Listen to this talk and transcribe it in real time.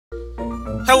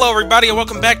Hello everybody and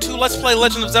welcome back to Let's Play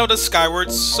Legend of Zelda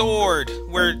Skyward Sword,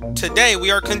 where today we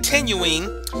are continuing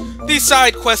the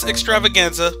Sidequest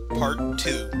Extravaganza Part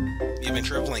 2, The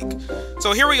Adventure of Link.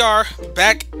 So here we are,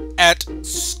 back at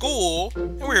school,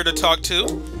 and we're here to talk to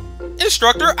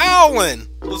Instructor Owlan.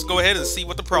 Let's go ahead and see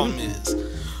what the problem is.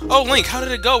 Oh Link, how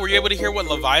did it go? Were you able to hear what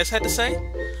Levias had to say?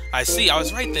 I see, I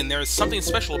was right then. There is something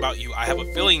special about you. I have a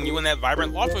feeling you and that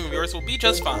vibrant law firm of yours will be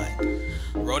just fine.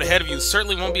 The road ahead of you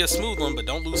certainly won't be a smooth one, but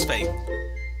don't lose faith.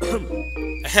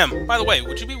 Ahem. By the way,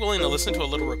 would you be willing to listen to a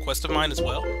little request of mine as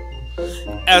well?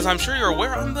 As I'm sure you're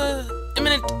aware, I'm the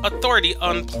eminent authority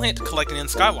on plant collecting in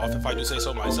Skyloft, if I do say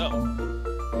so myself.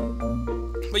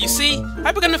 But you see,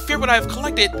 I've begun to fear what I have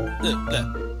collected.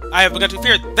 I have begun to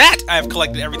fear that I have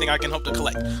collected everything I can hope to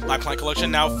collect. My plant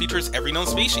collection now features every known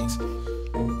species.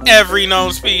 Every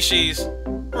known species?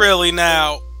 Really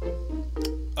now?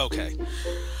 Okay.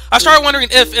 I started wondering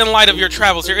if, in light of your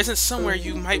travels, there isn't somewhere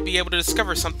you might be able to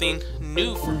discover something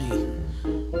new for me.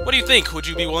 What do you think? Would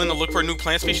you be willing to look for a new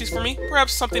plant species for me?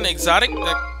 Perhaps something exotic?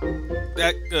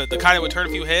 The kind that would turn a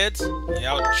few heads?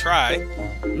 Yeah, I'll try.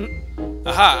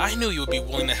 Aha, I knew you would be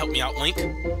willing to help me out, Link.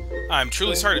 I'm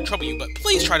truly sorry to trouble you, but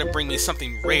please try to bring me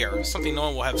something rare, something no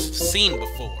one will have seen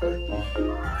before.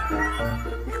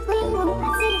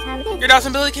 Your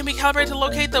dowsing ability can be calibrated to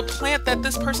locate the plant that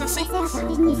this person seeks.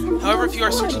 However, if you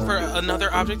are searching for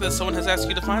another object that someone has asked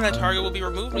you to find, that target will be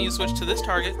removed when you switch to this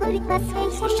target. You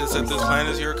wish to set this plant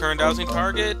as your current dowsing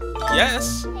target?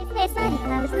 Yes.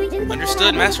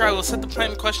 Understood. Master, I will set the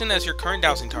plant in question as your current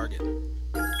dowsing target.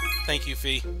 Thank you,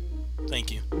 Fee.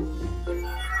 Thank you.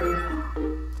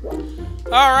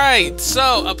 Alright,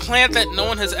 so a plant that no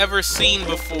one has ever seen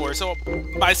before. So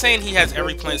by saying he has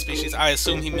every plant species, I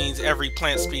assume he means every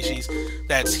plant species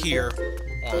that's here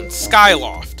on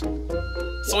Skyloft.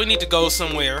 So we need to go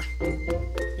somewhere,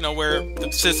 you know, where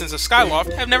the citizens of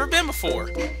Skyloft have never been before.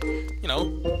 You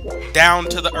know, down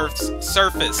to the Earth's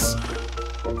surface.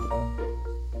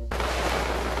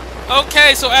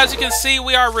 Okay, so as you can see,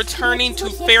 we are returning to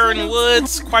Farron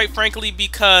Woods, quite frankly,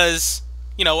 because,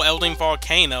 you know, Elding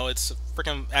Volcano, it's a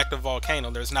freaking active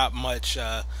volcano. There's not much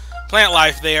plant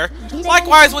life there.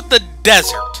 Likewise with the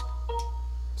desert.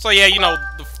 So yeah, you know,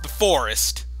 the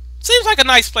forest. Seems like a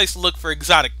nice place to look for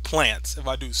exotic plants, if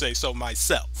I do say so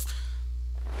myself.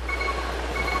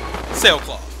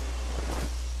 Sailcloth.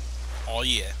 Oh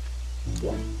yeah.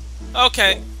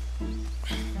 Okay.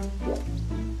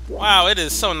 Wow, it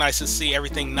is so nice to see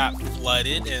everything not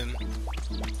flooded and...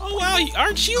 Oh wow,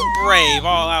 aren't you brave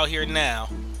all out here now?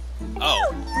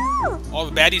 Oh. All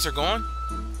the baddies are gone?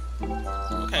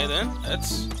 Okay then,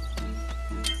 that's...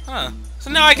 Huh.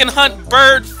 So now I can hunt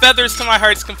bird feathers to my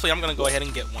heart's complete. I'm gonna go ahead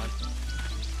and get one.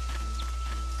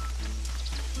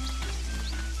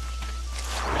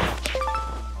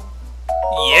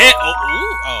 Yeah! Oh,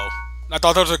 ooh, oh. I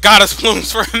thought those were goddess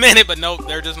plumes for a minute, but nope,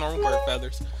 they're just normal bird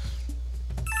feathers.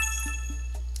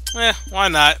 Eh, why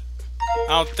not?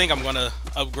 I don't think I'm gonna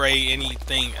upgrade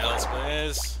anything else, but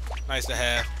it's nice to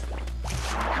have.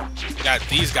 We got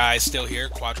these guys still here,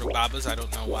 Quadro Babas, I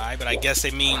don't know why, but I guess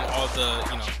they mean all the,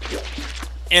 you know,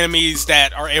 enemies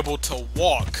that are able to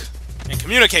walk and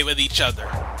communicate with each other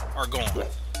are gone.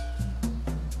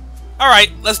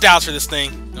 Alright, let's douse for this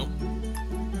thing. Nope.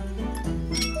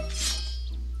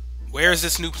 Where is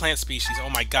this new plant species? Oh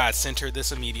my god, center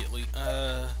this immediately.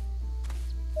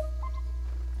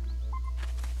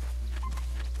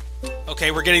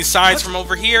 Okay, we're getting signs from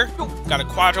over here. Got a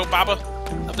Quadro Baba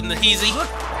up in the heezy.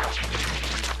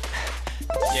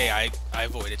 Yeah, I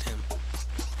avoided him.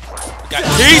 We got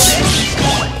these!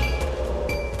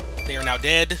 They are now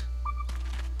dead.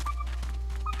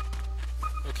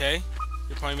 Okay,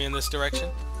 you're pointing me in this direction.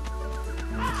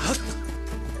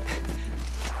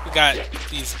 We got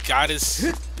these goddess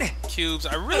cubes.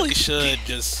 I really should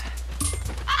just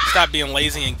stop being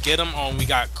lazy and get them. Oh, we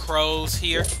got crows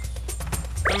here.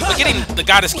 But getting the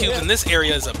goddess cubes in this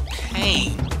area is a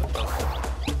pain.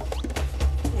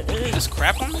 Did you just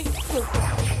crap on me?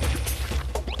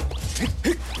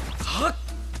 What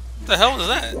the hell was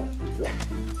that?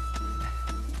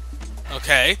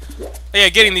 Okay. Yeah,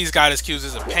 getting these goddess cubes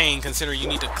is a pain, considering you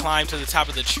need to climb to the top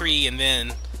of the tree and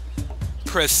then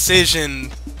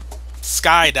precision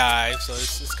skydive, so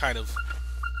it's kind of...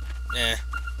 eh.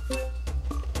 Is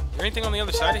there anything on the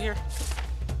other side of here?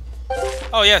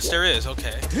 Oh yes, there is.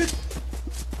 Okay.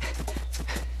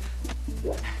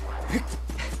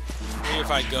 Maybe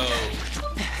if I go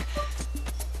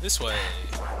this way.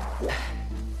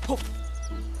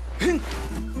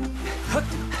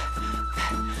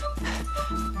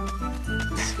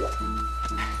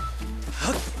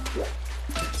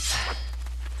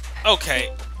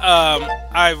 Okay.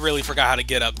 I really forgot how to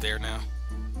get up there now.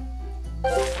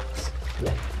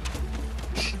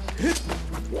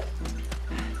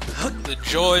 The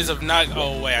joys of not...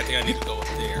 Oh, wait, I think I need to go up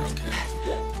there. Okay.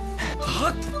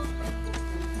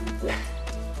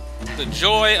 The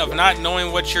joy of not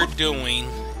knowing what you're doing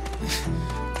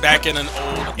back in an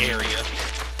old area.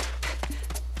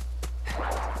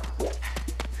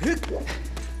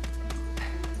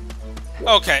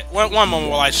 Okay, one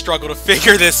moment while I struggle to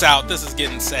figure this out. This is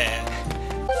getting sad.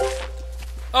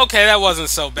 Okay, that wasn't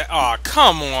so bad. Aw,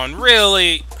 come on,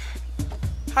 really?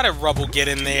 How did Rubble get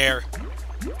in there?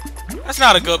 That's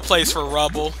not a good place for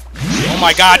Rubble. Oh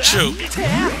my god, Chew.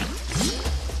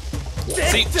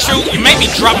 See, Chew, you made me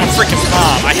drop my freaking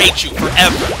bomb. I hate you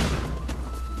forever.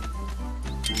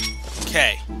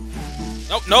 Okay.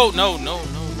 Nope, no,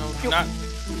 not...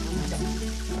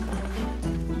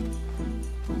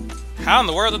 How in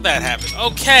the world did that happen?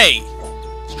 Okay!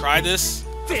 Let's try this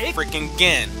freaking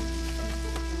again.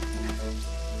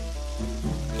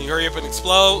 Can you hurry up and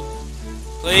explode?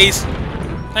 Please?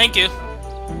 Thank you.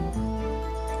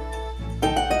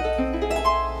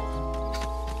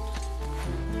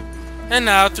 And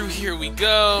now through here we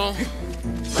go.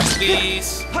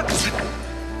 Please.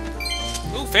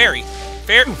 Ooh, fairy.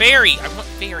 Fairy! I want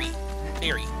fairy.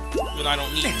 Fairy. But I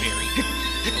don't need fairy.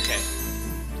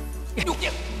 Okay.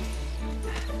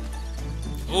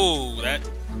 Ooh, that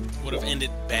would have ended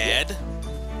bad.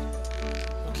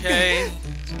 Okay.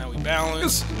 So now we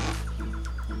balance.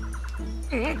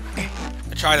 I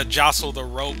try to jostle the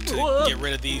rope to get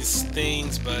rid of these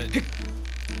things, but...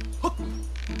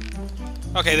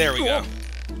 Okay, there we go.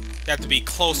 You have to be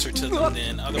closer to them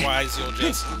then, otherwise you'll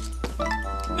just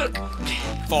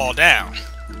fall down.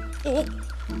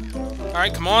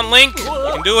 Alright, come on, Link! You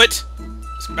can do it!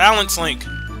 Just balance, Link.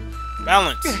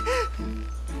 Balance.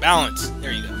 Balance.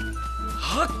 There you go.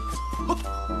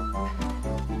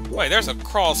 Wait, there's a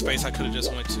crawl space I could have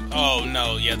just went to. Oh,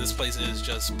 no. Yeah, this place is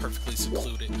just perfectly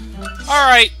secluded.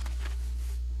 Alright.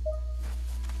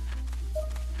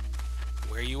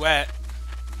 Where you at?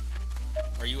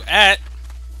 Where you at?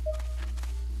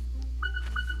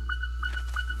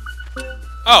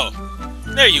 Oh.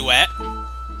 There you at.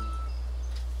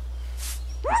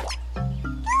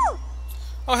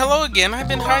 Oh, hello again. I've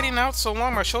been hiding out so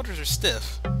long my shoulders are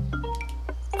stiff.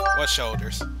 What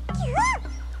shoulders?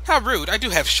 How rude. I do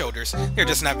have shoulders. They're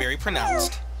just not very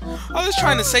pronounced. All I was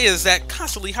trying to say is that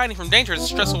constantly hiding from danger is a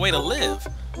stressful way to live.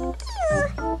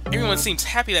 Everyone seems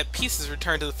happy that peace has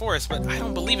returned to the forest, but I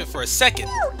don't believe it for a second.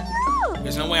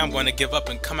 There's no way I'm going to give up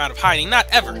and come out of hiding. Not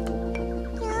ever.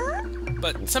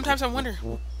 But sometimes I wonder,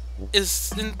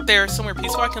 isn't there somewhere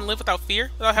peaceful I can live without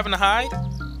fear, without having to hide?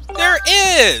 There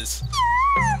is!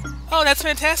 Oh, that's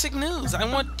fantastic news. I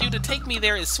want you to take me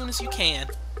there as soon as you can.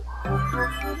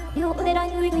 I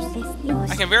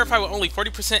can verify with only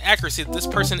 40% accuracy that this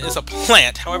person is a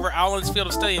plant. However, Owlan's field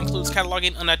of study includes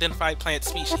cataloging unidentified plant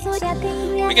species.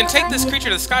 We can take this creature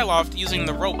to Skyloft using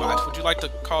the robot. Would you like to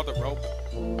call the robot?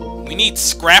 We need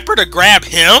Scrapper to grab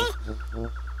him?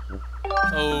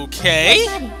 Okay.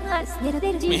 I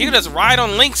mean, he could just ride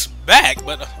on Link's back,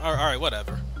 but alright,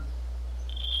 whatever.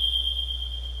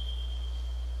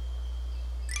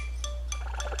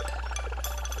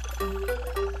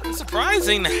 It's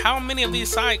surprising how many of these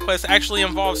side quests actually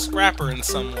involve Scrapper in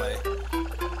some way.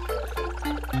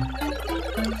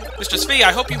 Mr. Spee,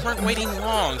 I hope you weren't waiting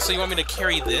long, so you want me to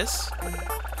carry this?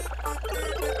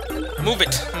 Move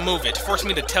it, move it. Force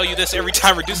me to tell you this every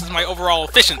time reduces my overall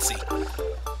efficiency.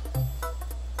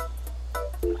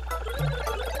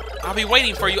 I'll be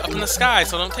waiting for you up in the sky,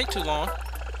 so don't take too long.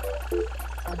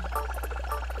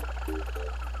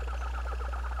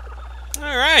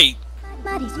 Alright.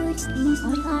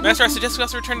 Master, I suggest we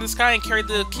also return to the sky and carry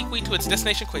the Kiwi to its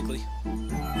destination quickly.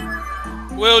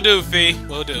 Will do, Fee.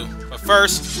 Will do. But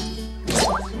first...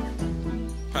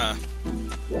 Huh.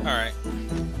 Alright.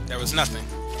 There was nothing.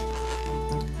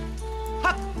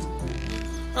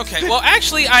 Okay, well,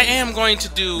 actually, I am going to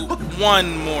do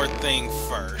one more thing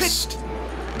first.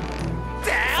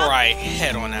 Before I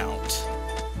head on out.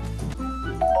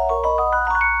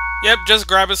 Yep, just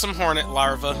grabbing some hornet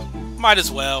larva. Might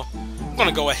as well. I'm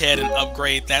gonna go ahead and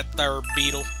upgrade that third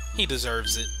beetle. He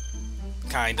deserves it.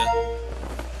 Kinda.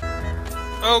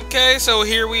 Okay, so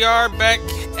here we are back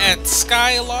at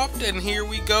Skyloft, and here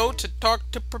we go to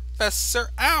talk to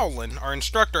Professor Owlan, our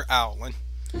instructor Owlan,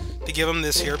 to give him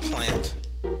this here plant.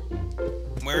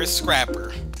 Where is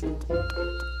Scrapper?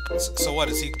 So what,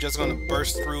 is he just gonna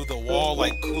burst through the wall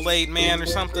like Kool-Aid Man or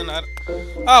something?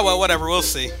 Oh well, whatever, we'll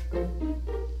see.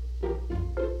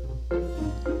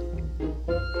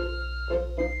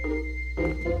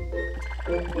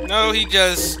 No, he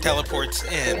just teleports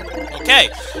in. Okay,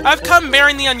 I've come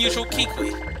bearing the unusual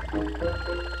Kikwi.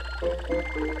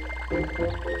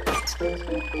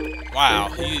 Wow,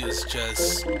 he is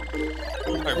just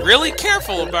really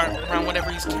careful around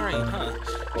whatever he's carrying, huh?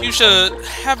 If you should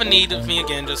have a need of me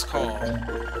again, just call.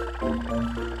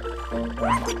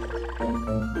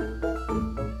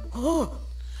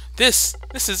 This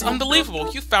is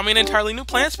unbelievable. You found me an entirely new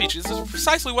plant species. This is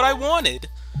precisely what I wanted.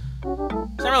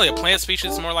 It's not really a plant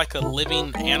species, it's more like a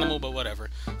living animal, but whatever.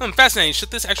 Fascinating. Should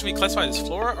this actually be classified as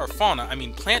flora or fauna? I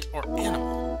mean, plant or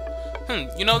animal?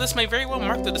 You know, this may very well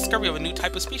mark the discovery of a new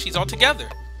type of species altogether.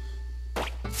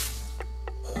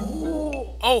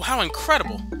 Oh, how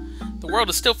incredible! The world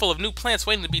is still full of new plants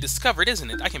waiting to be discovered, isn't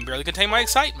it? I can barely contain my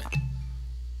excitement.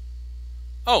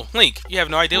 Oh, Link, you have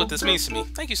no idea what this means to me.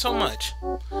 Thank you so much.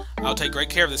 I'll take great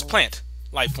care of this plant,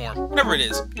 life form, whatever it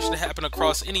is. If you should happen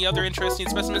across any other interesting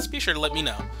specimens, be sure to let me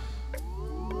know.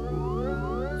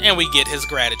 And we get his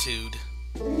gratitude.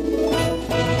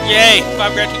 Yay!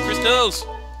 5 gratitude crystals!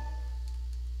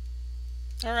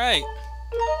 Alright.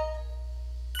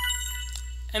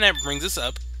 And that brings us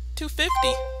up to 50.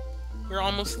 We're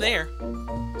almost there.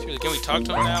 Seriously, can we talk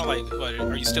to him now? Like, what,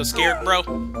 are you still scared, bro?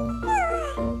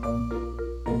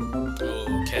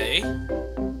 Okay.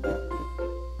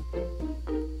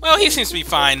 Well, he seems to be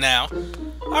fine now.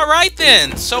 Alright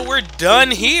then, so we're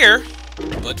done here.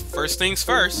 But first things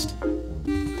first.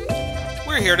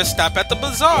 We're here to stop at the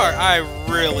bazaar. I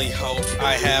really hope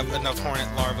I have enough hornet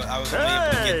larvae. I was only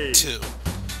able to get 2.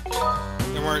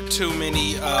 There weren't too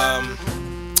many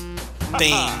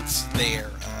things there.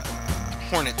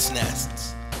 Hornets'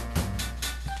 nests.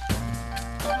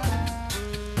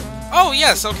 Oh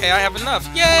yes, okay, I have enough.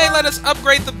 Yay, let us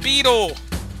upgrade the beetle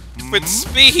with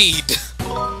speed.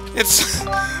 It's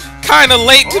kind of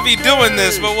late to be doing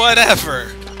this, but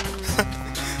whatever.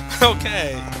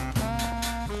 Okay.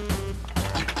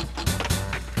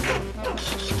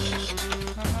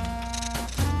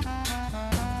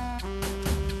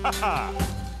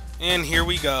 And here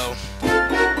we go. We've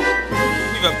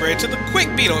upgraded to the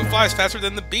quick beetle. It flies faster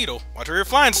than the beetle. Watch where you're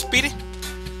flying, Speedy.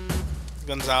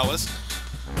 Gonzalez.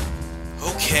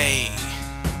 Okay.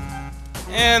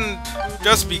 And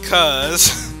just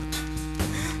because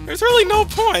there's really no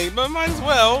point, but might as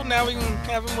well. Now we can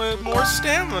have him with more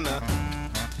stamina.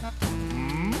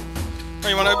 Oh,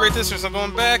 you want to upgrade this or something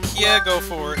going back? Yeah, go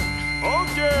for it.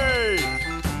 Okay.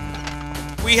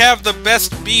 We have the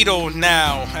best beetle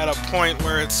now at a point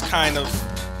where it's kind of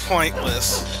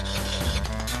pointless.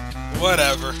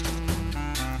 Whatever.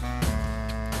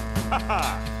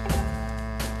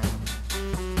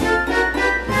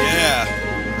 Yeah.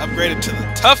 Upgraded to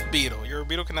the tough beetle. Your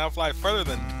beetle can now fly further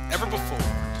than ever before.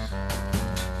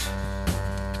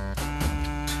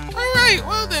 Alright,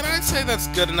 well then, I'd say that's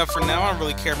good enough for now. I don't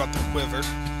really care about the quiver.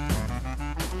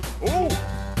 Ooh.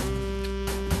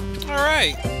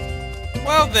 Alright.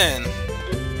 Well then,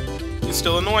 you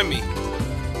still annoy me.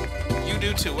 You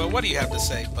do too. Well, what do you have to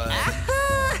say, bud?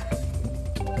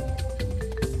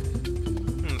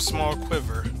 Small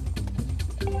quiver.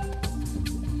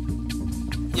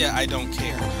 Yeah, I don't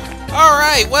care.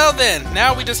 Alright, well then,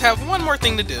 now we just have one more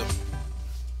thing to do.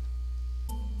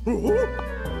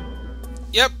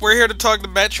 Yep, we're here to talk to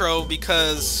Metro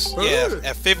because, yeah,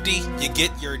 at 50, you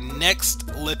get your next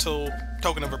little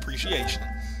token of appreciation.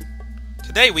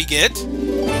 Today we get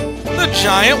the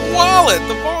giant wallet,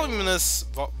 the voluminous,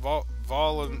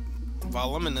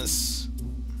 voluminous.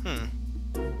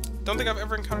 Don't think I've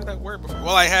ever encountered that word before.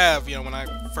 Well, I have, you know, when I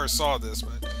first saw this,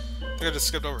 but I think I just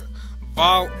skipped over it.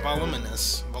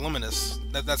 Voluminous.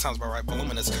 That sounds about right.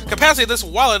 Voluminous. Capacity of this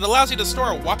wallet allows you to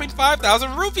store a whopping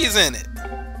 5,000 rupees in it.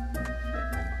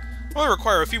 Only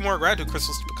require a few more gratitude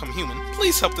crystals to become human.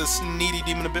 Please help this needy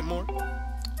demon a bit more.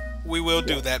 We will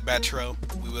do that, Batro.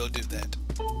 We will do that.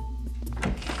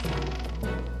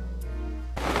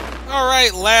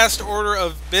 Alright, last order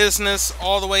of business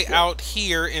all the way out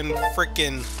here in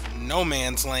frickin' no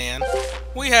man's land.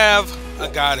 We have a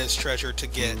goddess treasure to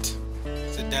get.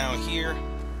 Is it down here?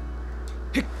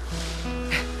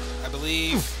 I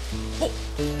believe.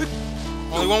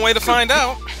 Only one way to find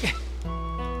out.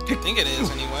 I think it is,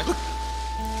 anyway.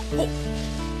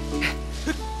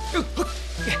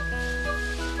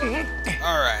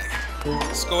 Alright.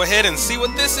 Let's go ahead and see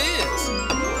what this is.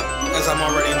 As I'm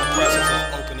already in the process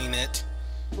of opening it.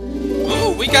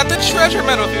 Ooh, we got the treasure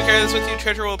medal. If you carry this with you,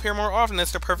 treasure will appear more often.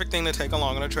 It's the perfect thing to take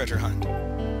along on a treasure hunt.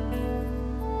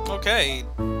 Okay.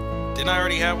 Didn't I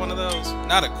already have one of those?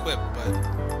 Not equipped, but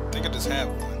I think I just have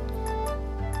one.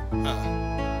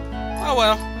 Oh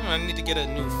well. I need to get a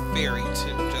new fairy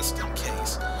too, just in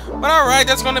case. But alright,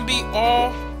 that's going to be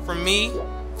all from me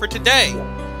for today.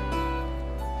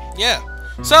 Yeah.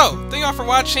 So, thank y'all for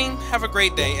watching, have a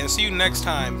great day, and see you next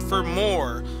time for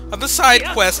more of the Side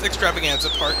Quest Extravaganza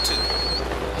Part 2.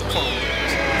 The Clone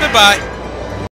Wars. Goodbye!